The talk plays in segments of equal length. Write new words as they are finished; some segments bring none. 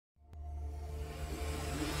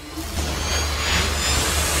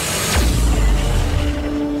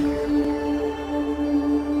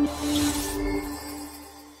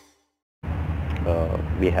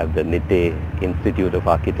have the Nitte Institute of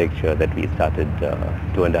Architecture that we started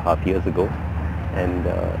 2.5 years ago, and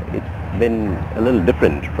it's been a little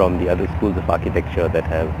different from the other schools of architecture that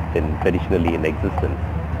have been traditionally in existence.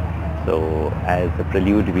 So as a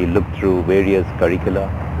prelude, we looked through various curricula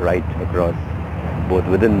right across, both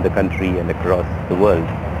within the country and across the world,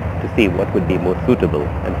 to see what would be most suitable,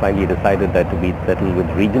 and finally decided that we'd settle with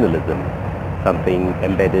regionalism, something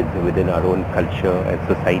embedded within our own culture and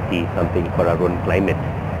society, something for our own climate,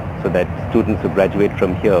 so that students who graduate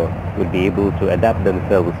from here will be able to adapt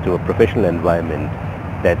themselves to a professional environment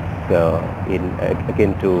that's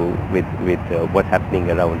akin to with what's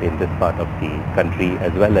happening around in this part of the country,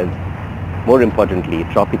 as well as, more importantly,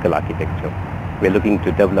 tropical architecture. We're looking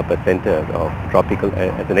to develop a center of tropical,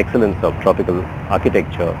 as an excellence of tropical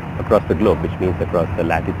architecture across the globe, which means across the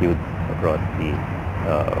latitudes, across the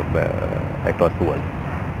world.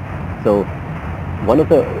 So one of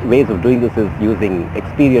the ways of doing this is using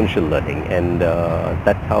experiential learning, and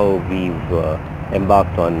that's how we've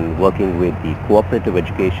embarked on working with the cooperative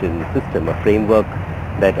education system, a framework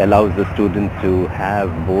that allows the student to have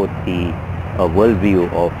both the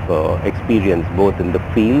worldview of experience both in the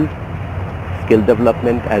field, skill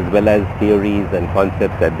development, as well as theories and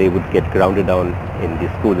concepts that they would get grounded down in the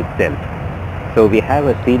school itself. So we have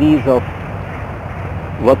a series of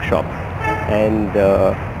workshops and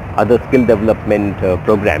other skill development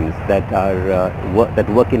programs that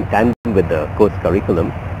work in tandem with the course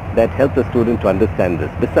curriculum that help the student to understand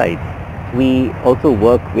this. Besides, we also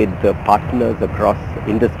work with partners across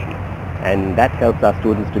industry, and that helps our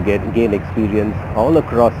students to gain experience all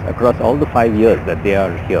across all the 5 years that they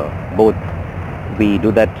are here. Both we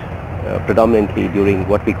do that predominantly during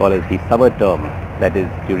what we call as the summer term, that is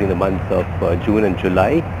during the months of June and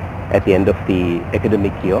July at the end of the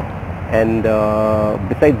academic year. And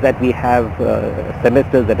besides that, we have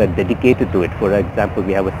semesters that are dedicated to it. For example,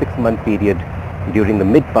 we have a 6-month period during the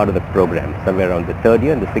mid part of the program, somewhere around the 3rd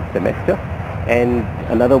year and the 6th semester, and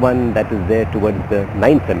another one that is there towards the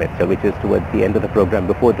 9th semester, which is towards the end of the program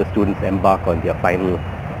before the students embark on their final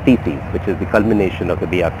theses, which is the culmination of the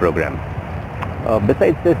BArch program.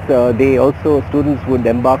 Besides this, students would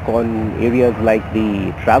embark on areas like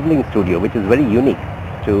the traveling studio, which is very unique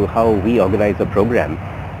to how we organize a program,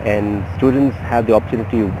 and students have the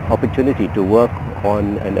opportunity to work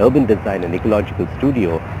on an urban design and ecological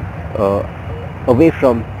studio away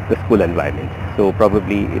from the school environment. So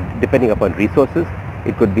probably, depending upon resources,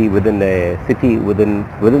 it could be within a city,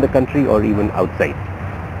 within the country, or even outside.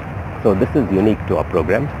 So this is unique to our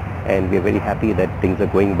program, and we are very happy that things are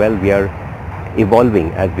going well. We are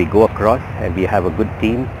evolving as we go across, and we have a good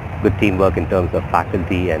teamwork in terms of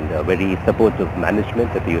faculty and very supportive management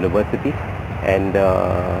at the university. And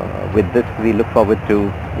with this, we look forward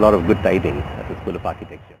to a lot of good tidings at the School of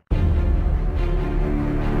Architecture.